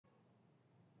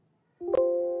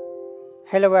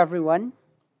Hello everyone.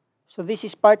 So this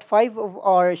is part 5 of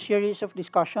our series of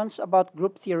discussions about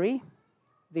group theory.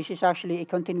 This is actually a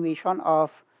continuation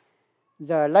of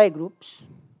the Lie groups,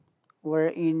 where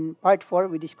in part 4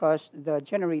 we discussed the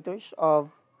generators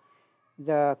of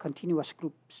the continuous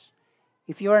groups.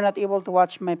 If you are not able to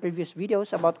watch my previous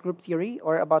videos about group theory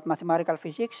or about mathematical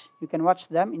physics, you can watch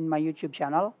them in my YouTube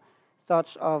channel,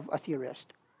 Thoughts of a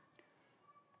Theorist.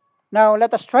 Now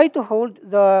let us try to hold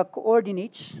the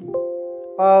coordinates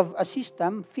of a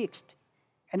system fixed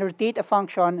and rotate a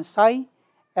function psi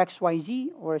xyz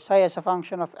or psi as a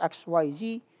function of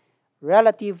xyz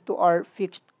relative to our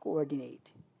fixed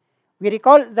coordinate. We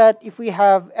recall that if we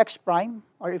have x prime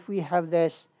or if we have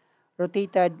this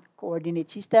rotated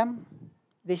coordinate system,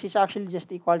 this is actually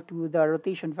just equal to the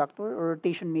rotation vector or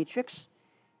rotation matrix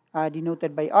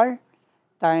denoted by r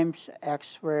times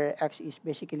x, where x is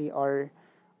basically our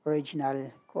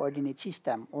original coordinate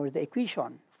system or the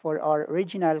equation for our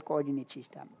original coordinate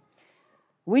system.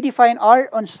 We define r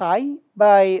on psi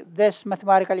by this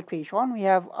mathematical equation. We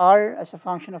have r as a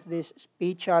function of these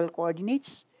spatial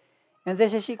coordinates, and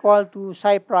this is equal to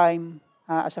psi prime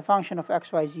as a function of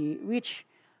xyz, which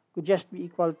could just be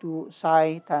equal to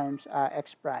psi times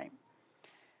x prime.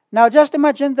 Now just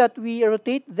imagine that we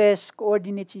rotate this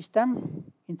coordinate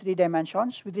system in 3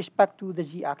 dimensions with respect to the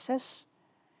z-axis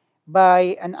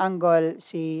by an angle,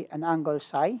 say an angle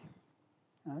psi.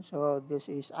 So this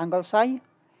is angle psi.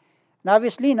 And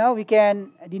obviously now we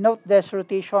can denote this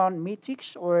rotation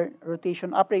matrix or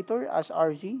rotation operator as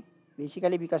Rz,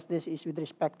 basically because this is with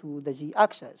respect to the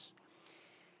z-axis.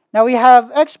 Now we have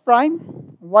x prime,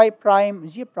 y prime,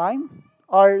 z prime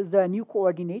are the new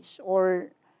coordinates,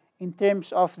 or in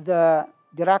terms of the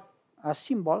Dirac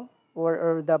symbol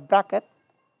or the bracket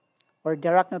or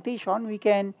Dirac notation, we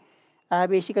can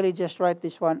basically just write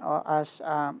this one as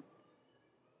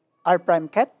r prime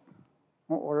ket,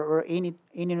 or any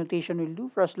notation will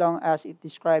do for as long as it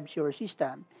describes your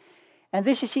system. And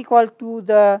this is equal to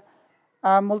the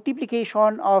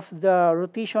multiplication of the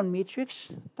rotation matrix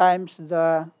times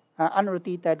the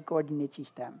unrotated coordinate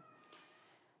system.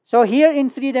 So here in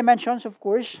 3 dimensions, of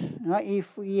course,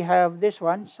 if we have this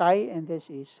one, psi, and this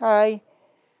is psi,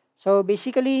 so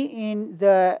basically in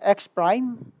the x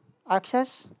prime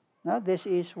axis, this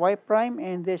is y prime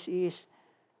and this is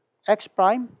x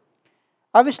prime.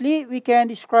 Obviously, we can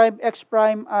describe x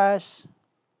prime as,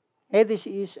 hey, this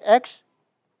is x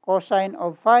cosine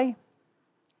of phi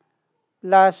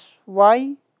plus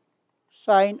y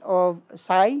sine of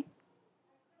psi,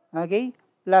 okay,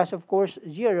 plus of course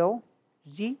 0,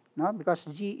 z, because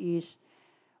z is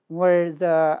where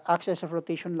the axis of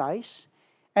rotation lies.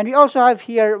 And we also have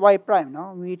here y prime,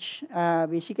 which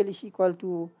basically is equal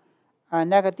to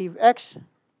negative x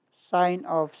sine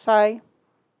of psi.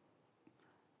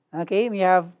 Okay, we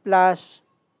have plus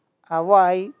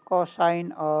y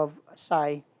cosine of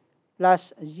psi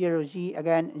plus 0z,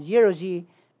 again 0z,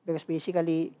 because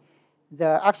basically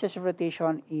the axis of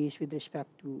rotation is with respect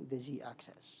to the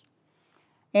z-axis.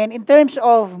 And in terms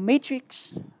of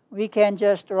matrix, we can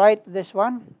just write this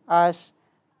one as,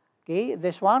 okay,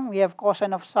 this one, we have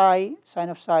cosine of psi, sine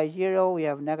of psi 0, we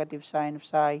have negative sine of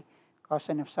psi,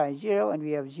 cosine of psi 0, and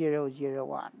we have 0, 0,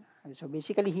 1. And so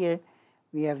basically here,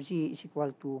 we have z is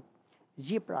equal to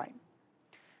z prime.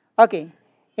 Okay,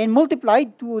 and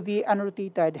multiplied to the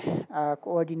unrotated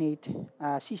coordinate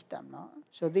system.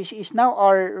 So this is now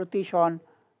our rotation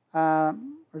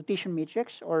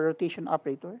matrix or rotation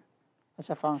operator as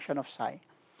a function of psi.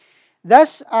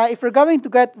 Thus, if we're going to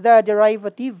get the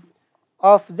derivative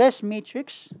of this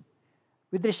matrix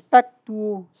with respect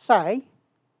to psi,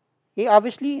 okay,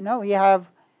 obviously, we have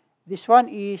this one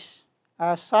is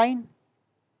sine,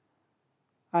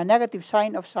 negative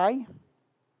sine of psi.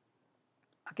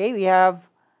 Okay, we have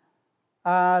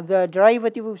the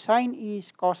derivative of sine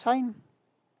is cosine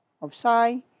of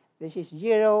psi. This is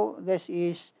 0. This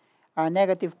is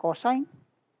negative cosine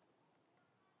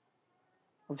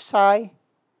of psi.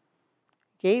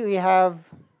 Okay, we have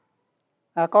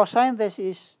cosine. This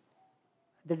is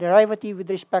the derivative with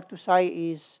respect to psi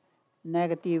is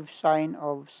negative sine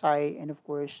of psi, and of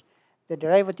course the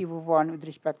derivative of 1 with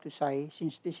respect to psi,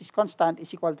 since this is constant,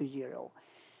 is equal to 0.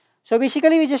 So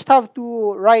basically we just have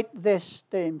to write these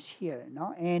terms here,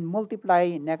 and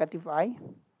multiply negative I.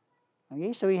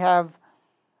 Okay, so we have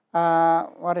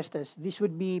what is this? This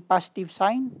would be positive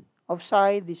sine of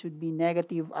psi. This would be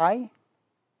negative I.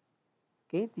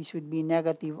 Okay, this would be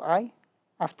negative I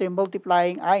after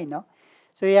multiplying I,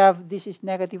 So we have, this is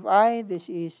negative I, this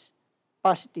is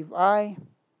positive I.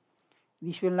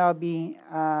 This will now be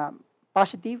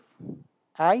positive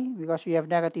I, because we have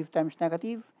negative times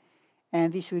negative.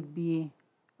 And this would be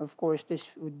of course, this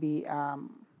would be,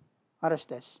 what is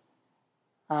this?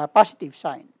 Positive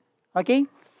sign. Okay?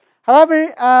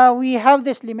 However, we have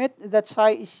this limit that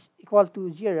psi is equal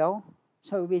to 0.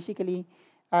 So basically,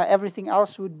 everything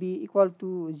else would be equal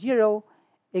to 0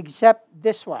 except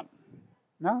this one.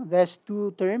 No? There's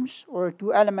two terms or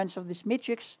two elements of this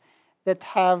matrix that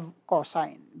have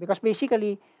cosine. Because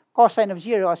basically, cosine of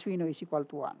 0, as we know, is equal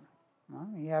to 1. No?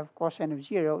 We have cosine of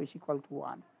 0 is equal to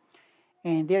 1.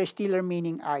 And there is still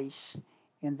remaining i's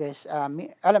in this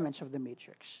elements of the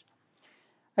matrix.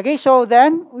 Okay, so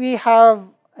then we have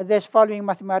this following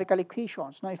mathematical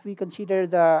equations. Now, if we consider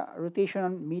the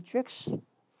rotational matrix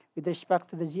with respect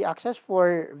to the z-axis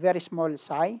for very small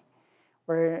psi,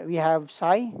 where we have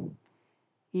psi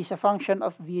is a function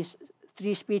of these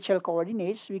three spatial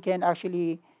coordinates, we can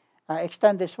actually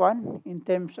extend this one in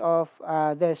terms of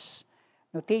this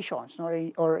notations,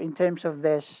 or in terms of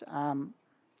this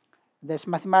this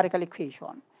mathematical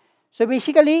equation. So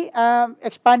basically,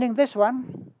 expanding this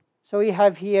one, so we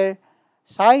have here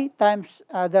psi times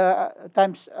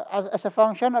as a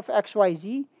function of x, y,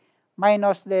 z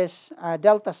minus this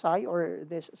delta psi, or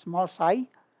this small psi,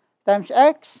 times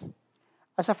x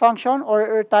as a function,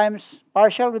 or times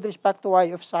partial with respect to y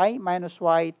of psi minus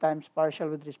y times partial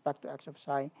with respect to x of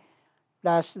psi,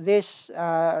 plus this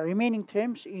remaining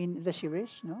terms in the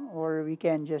series, no? Or we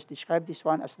can just describe this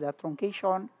one as the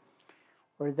truncation,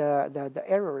 or the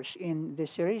errors in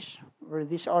this series, or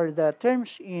these are the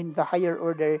terms in the higher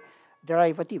order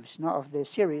derivatives, no, of the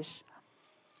series.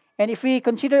 And if we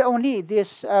consider only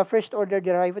this first order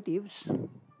derivatives,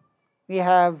 we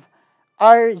have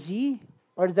rz,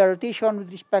 or the rotation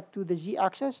with respect to the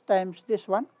z-axis, times this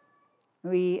one.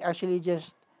 We actually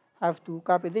just have to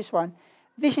copy this one.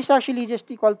 This is actually just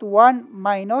equal to 1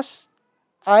 minus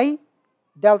I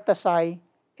delta psi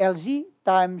Lz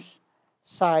times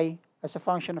psi as a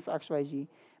function of x, y, z.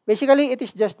 Basically, it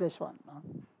is just this one. No?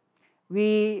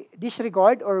 We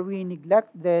disregard, or we neglect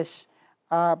this,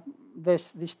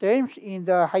 these terms in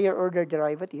the higher order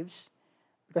derivatives,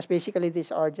 because basically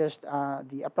these are just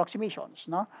the approximations.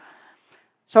 No?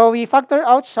 So we factor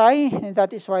out psi, and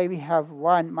that is why we have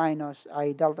 1 minus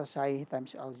I delta psi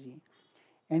times Lz.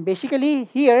 And basically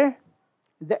here,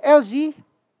 the Lz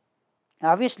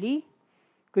obviously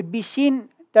could be seen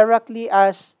directly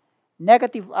as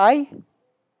negative I.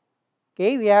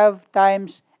 Okay, we have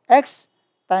times x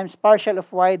times partial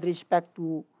of y with respect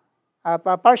to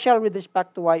partial with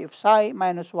respect to y of psi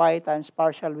minus y times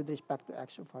partial with respect to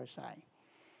x of our psi.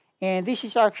 And this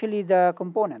is actually the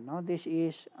component. No? This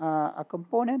is a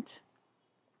component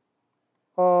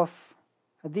of,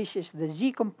 this is the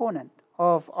z component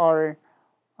of our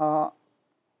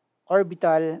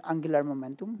orbital angular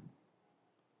momentum.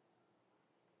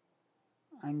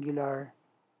 Angular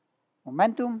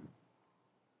momentum.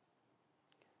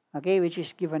 Okay, which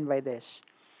is given by this.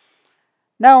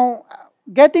 Now,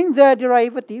 getting the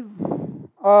derivative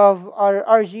of our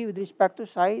rz with respect to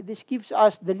psi, this gives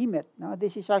us the limit. Now,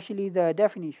 this is actually the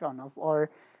definition of our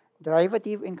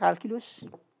derivative in calculus,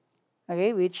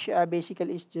 okay, which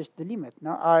basically is just the limit.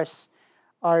 Now, as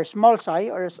our small psi,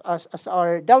 or as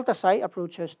our delta psi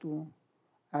approaches to,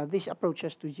 this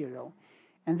approaches to 0.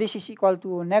 And this is equal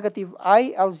to negative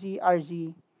I Lz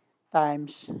Rz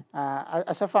times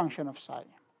as a function of psi.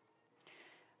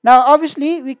 Now,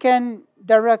 obviously, we can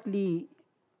directly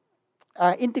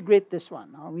integrate this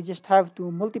one. Now, we just have to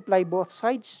multiply both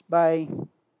sides by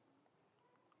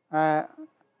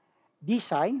d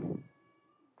psi,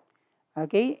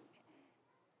 okay,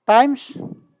 times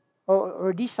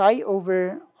or d psi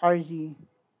over Rz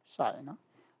psi. No?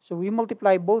 So we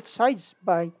multiply both sides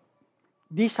by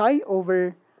d psi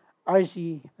over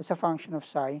Rz as a function of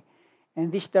psi,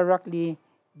 and this directly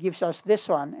gives us this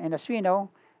one. And as we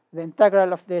know, the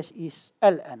integral of this is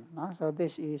ln. No? So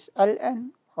this is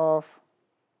ln of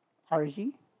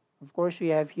Rz. Of course, we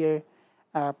have here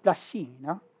plus c.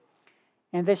 No?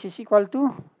 And this is equal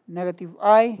to negative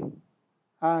I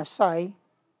psi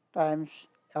times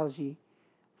Lz.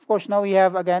 Of course, now we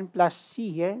have again plus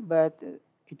c here, but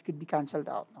it could be cancelled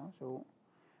out. No? So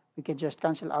we can just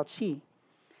cancel out c.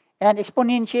 And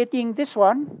exponentiating this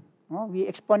one, no? We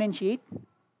exponentiate.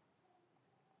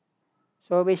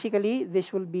 So basically,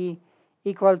 this will be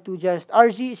equal to just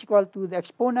Rz is equal to the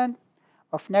exponent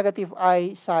of negative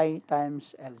I psi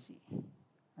times Lz.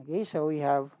 Okay, so we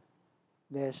have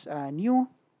this new,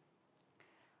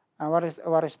 what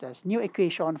is this? New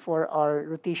equation for our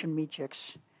rotation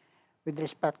matrix with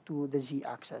respect to the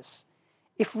z-axis.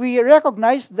 If we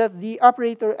recognize that the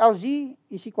operator Lz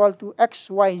is equal to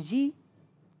xyz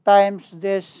times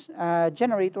this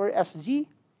generator Sz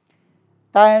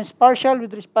times partial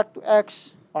with respect to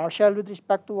x partial with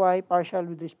respect to y, partial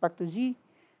with respect to z,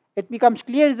 it becomes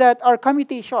clear that our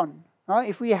commutation,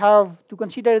 if we have to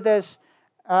consider this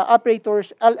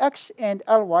operators Lx and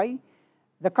Ly,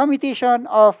 the commutation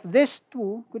of these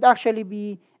two could actually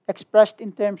be expressed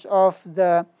in terms of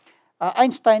the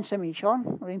Einstein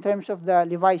summation, or in terms of the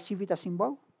Levi-Civita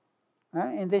symbol.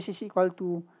 And this is equal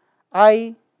to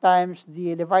I times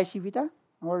the Levi-Civita,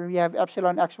 or we have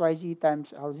epsilon xyz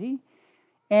times Lz.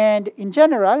 And in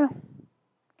general,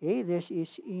 okay, this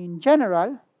is in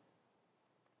general,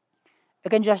 I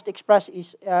can just express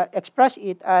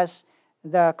it as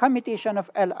the commutation of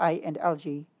Li and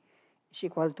Lj is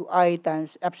equal to I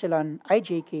times epsilon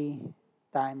ijk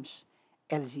times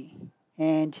Lz.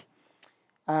 And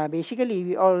basically,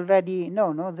 we already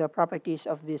know the properties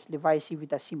of this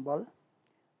Levi-Civita symbol,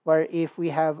 where if we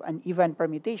have an even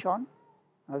permutation,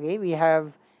 okay, we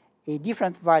have a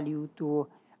different value to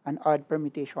an odd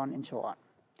permutation and so on.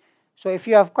 So if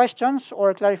you have questions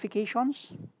or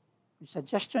clarifications,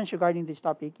 suggestions regarding this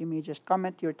topic, you may just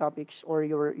comment your topics or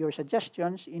your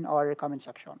suggestions in our comment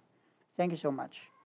section. Thank you so much.